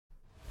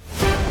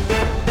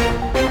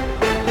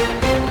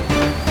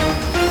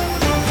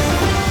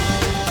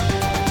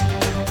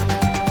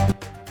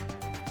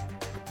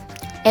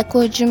Ẹ kú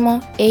ojúmọ́,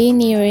 èyí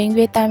ni ìròyìn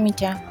Greater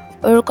Media.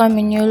 Orúkọ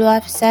mi ni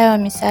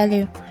Oluwafisayomi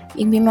Saliu.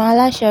 Ìgbìmọ̀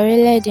aláṣẹ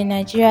orílẹ̀-èdè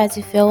Nàìjíríà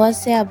ti fi ọwọ́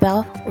sí àbá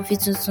òfin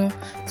tuntun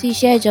tí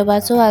ìṣèjọba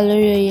tó wà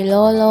lórí oyè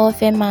lọ́wọ́lọ́wọ́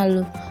fẹ́ máa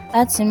lò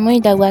láti mú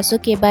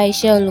ìdàgbàsókè bá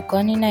iṣẹ́ olùkọ́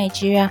ní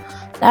Nàìjíríà.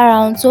 Lára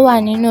ohun tó wà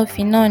nínú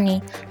òfin náà ni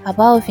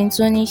àbá òfin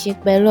tó ní í ṣe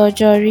pẹ̀lú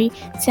ọjọ́ orí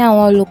tí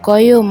àwọn olùkọ́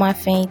yóò máa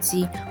fẹ̀yìntì.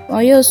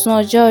 Wọn yóò sún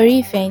ọjọ́ orí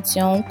ìfẹ̀yìntì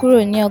ọ̀hún kúrò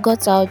ní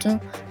 60 ọdún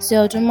sí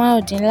ọdún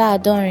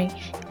 75.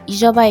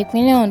 Ìjọba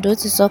ìpínlẹ̀ Ondo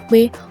ti sọ pé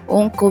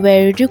òun kò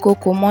bẹ̀rù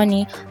ìdúkokò mọ́ni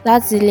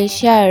láti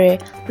iléeṣẹ́ ààrẹ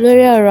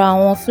lórí ọ̀rọ̀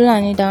àwọn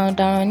Fúlàní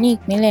darandaran ní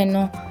ìpínlẹ̀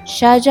náà.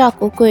 Ṣáájú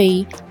àkókò yìí,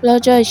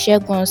 lọ́jọ́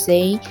Ìṣẹ́gun ọ̀sẹ̀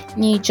yìí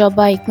ni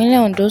ìjọba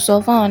ìpínlẹ̀ Ondo sọ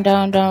fáwọn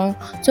darandaran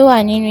tó wà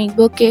nínú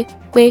igbó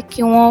pé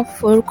kí wọ́n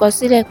forúkọ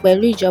sílẹ̀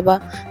pẹ̀lú ìjọba,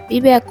 bí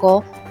bẹ́ẹ̀ kọ́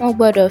wọ́n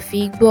gbọ́dọ̀ fi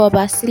igbó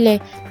ọba sílẹ̀.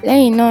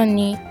 Lẹ́yìn náà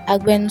ni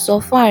agbẹnusọ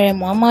fún ààrẹ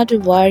Muhammadu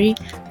Buhari,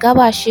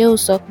 Garba Shehu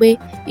sọ pé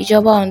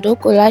ìjọba Ondo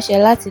kò láṣẹ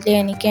láti lé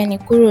ẹnikẹ́ni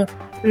kúrò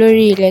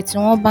lórí ilẹ̀ tí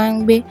wọ́n bá ń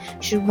gbé,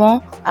 ṣùgbọ́n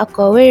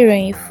akọ̀wé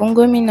ìròyìn fún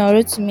gómìnà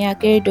Rotimi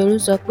Akeredolu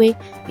sọ pé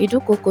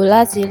ìdúkokò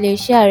láti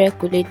iléeṣẹ́ ààrẹ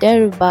kò lè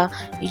dẹ́rù ba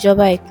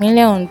ìjọba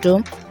ìpínlẹ̀ Ondo.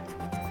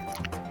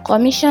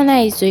 Kọmíṣánná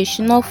ètò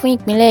ìṣúná fún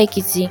ìpínlẹ̀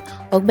Èkìtì,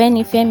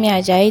 Ọ̀gbẹ́ni Fẹ́mi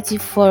Àjàyí ti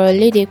fọ̀rọ̀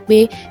léde pé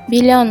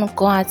bílíọ̀nù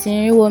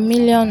 1.4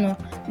 mílíọ̀nù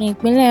ní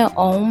ìpínlẹ̀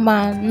ọ̀hún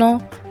máa ná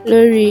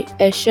lórí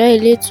ẹ̀ṣọ́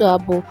elétò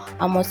ààbò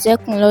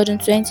Àmọ̀tẹ́kùn lọ́dún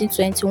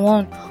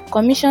 2021.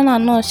 Kọmíṣánná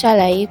náà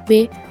ṣàlàyé pé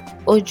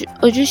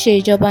ojúṣe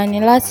ìjọba ni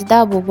láti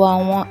dáàbò bo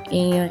àwọn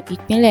èèyàn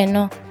ìpínlẹ̀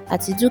náà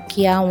àti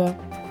dúkìá wọn.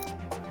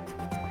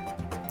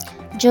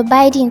 Joe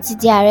Biden ti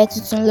di ààrẹ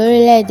tuntun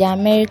lórílẹ̀-èdè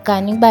Amẹ́ríkà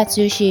nígbà tí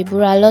ó ṣe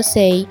ìbúra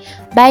lọ́sẹ̀ yìí.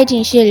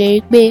 Biden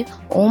ṣèlérí pé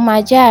òun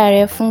máa jẹ́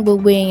ààrẹ fún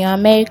gbogbo èèyàn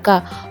Amẹ́ríkà.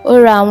 Ó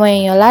rọ àwọn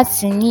èèyàn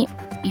láti ní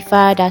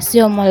ìfaradà sí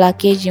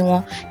ọmọlàkejì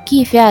wọn kí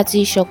ìfẹ́ àti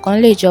ìṣọ̀kan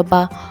lè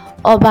jọba.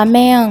 Ọba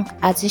Meyang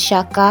àti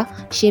Saka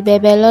ṣe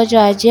bẹbẹ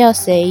lọ́jọ́ Ajé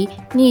ọ̀sẹ̀ yìí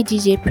ní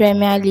ìdíje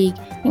Premier League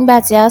nígbà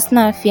tí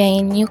Arsenal fi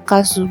ẹ̀yìn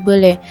Newcastle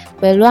gbolẹ̀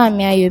pẹ̀lú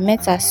àmì ayò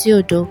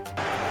 3-0.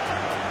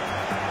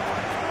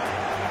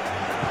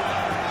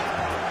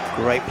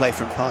 Great play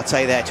from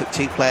Partey there, took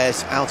two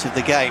players out of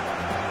the game.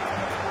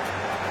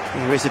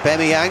 Here is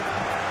Adebiyi.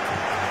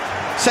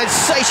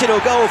 Sensational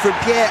goal from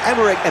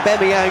Pierre-Emerick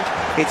Aubameyang.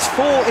 It's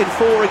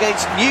 4-4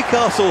 against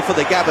Newcastle for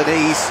the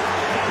Gabonese.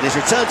 And his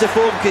return to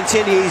form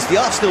continues. The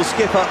Arsenal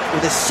skipper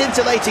with a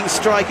scintillating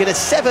strike in a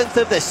 7th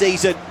of the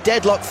season.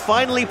 Deadlock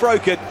finally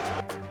broken.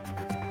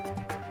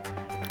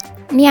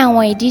 Ní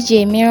àwọn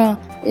ìdíje mìíràn,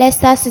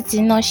 Leicester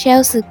City na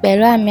Chelsea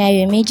pẹ̀lú àmì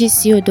ayò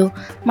 2-0.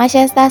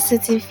 Manchester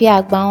City fi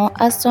àgbà wọn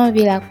Aston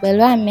Villa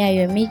pẹ̀lú àmì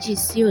ayò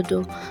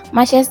 2-0.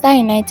 Manchester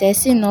United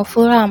sì na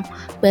Fulham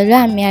pẹ̀lú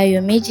àmì ayò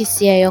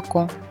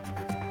 2-1.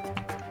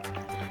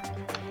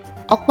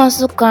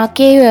 Ọ̀pọ̀nsùnkàn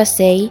Akéwi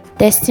ọ̀sẹ̀ yìí,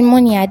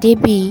 Testimony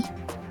Adebiyi.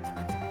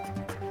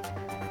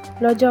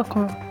 Lọ́jọ́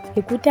kan,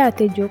 èkúté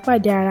àti ejò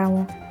pàdé ara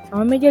wọn,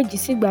 àwọn méjèèjì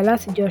sì gbà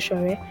láti jọ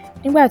ṣọ̀rẹ́.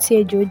 Nígbà tí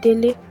ejò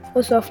délé, ó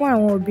sọ fún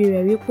àwọn òbí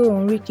rẹ̀ wípé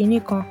òun rí kinní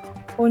kan,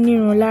 ó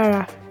nírun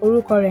lára,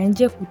 orúkọ rẹ̀ ń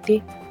jèkúté.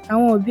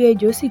 Àwọn òbí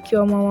ejò sì kí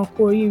ọmọ wọn kú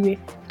oríire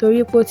torí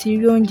pé ó ti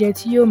rí oúnjẹ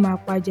tí yóò máa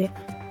pajẹ.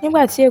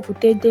 Nígbà tí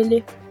èkúté délé,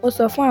 ó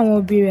sọ fún àwọn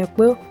òbí rẹ̀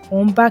pé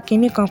òun bá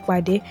kinní kan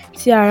pàdé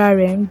tí ara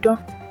rẹ̀ ń dán,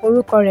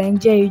 orúkọ rẹ̀ ń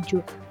jẹ́ ejò.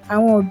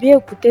 Àwọn òbí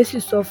èkúté sì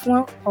sọ fún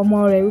ọmọ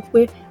rẹ̀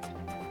wípé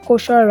kó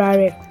ṣọ́ra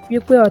rẹ̀,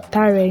 wípé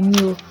ọ̀tá rẹ̀ ni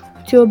o,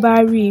 tí ó bá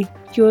rí i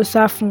kí ó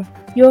sá fún un,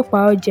 yóò pa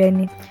ọ́ jẹ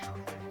ni.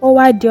 Ó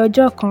wá di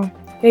ọjọ́ kan,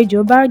 ejò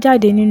bá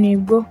jáde nínú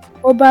igbó,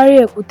 ó bá rí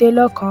èkúté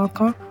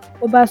lọ́kànkán,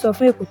 ó bá sọ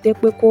fún èkúté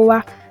pé kó wá.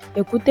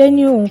 Èkúté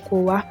ní òun kò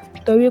wá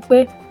torí pé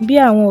bí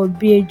àwọn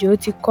òbí ejò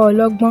ti kọ́ ọ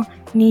lọ́gbọ́n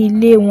ní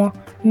ilé wọn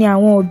ni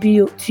àwọn òbí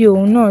tí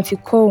òun náà ti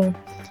kọ́ òun.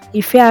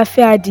 Ìfẹ́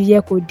afẹ́ adìyẹ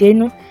kò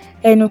dénú,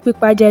 ẹnu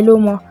pípajẹ ló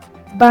mọ.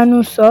 Bánú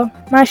sọ,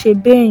 má ṣe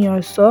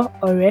béèyàn sọ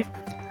ọ̀rẹ́.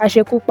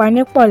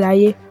 Àṣekúpani pọ̀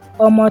láyé,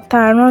 ọmọ tá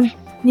a rán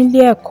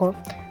nílé ẹ̀kọ́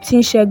tí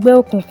ń ṣẹgbẹ́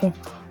òkùnkùn,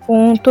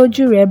 ohun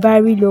tójú rẹ̀ bá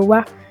rí ló wá.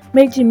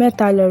 Méjì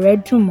mẹ́ta lọ̀rẹ́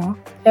dùn mọ́,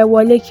 ẹ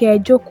wọlé kí ẹ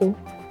jókòó.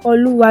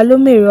 Olúwa ló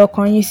mèrè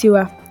ọkàn yín sí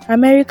wa.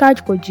 Amẹ́ríkà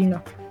kò jìnnà,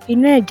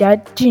 inú ẹja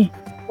jìn,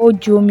 ó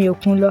ju omi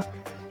òkun lọ.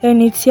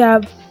 Ẹni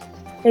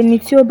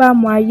tí ó bá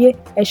mọ ayé,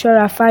 ẹ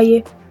ṣọ́ra fáyé.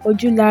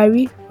 Ojú la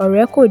rí,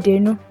 ọ̀rẹ́ kò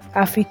dénú,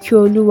 àfi kí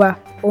Olúwa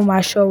ó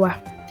máa ṣọ́ wa.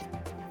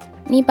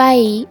 Ní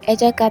báyìí, ẹ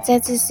jẹ́ ká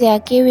tẹ́tí sí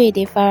Akéwi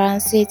èdè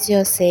Faransé ti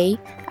ọ̀sẹ̀ yìí,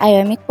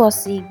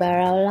 Ayomiposi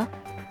Igbaroola.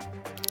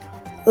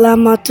 La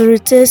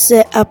maturité,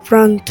 c'est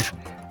apprendre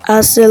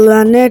à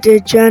s'éloigner des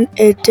gens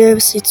et des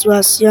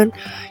situations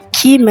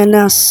qui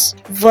menacent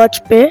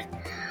votre paix,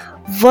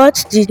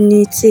 votre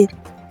dignité,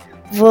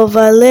 vos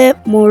valeurs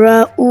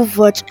morales ou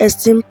votre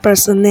estime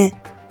personnelle.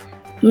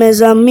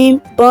 Mes amis,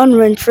 bonne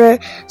rentrée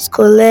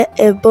scolaire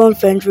et bon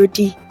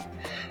vendredi.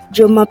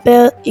 Je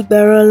m'appelle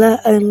Igbaroola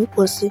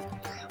Ayomiposi.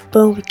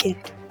 Bon week-end.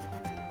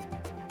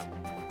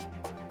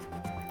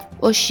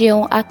 O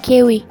ṣeun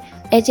Akéwi,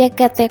 ẹ jẹ́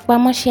ká tẹpá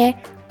mọ́ṣẹ́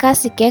ká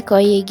sì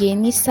kẹ́kọ̀ọ́ yege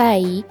ní sáà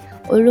yìí.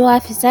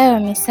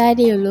 Oluwafisayomi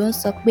Saliu ló ń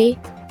sọ pé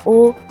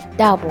ó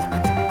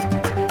dàbọ̀.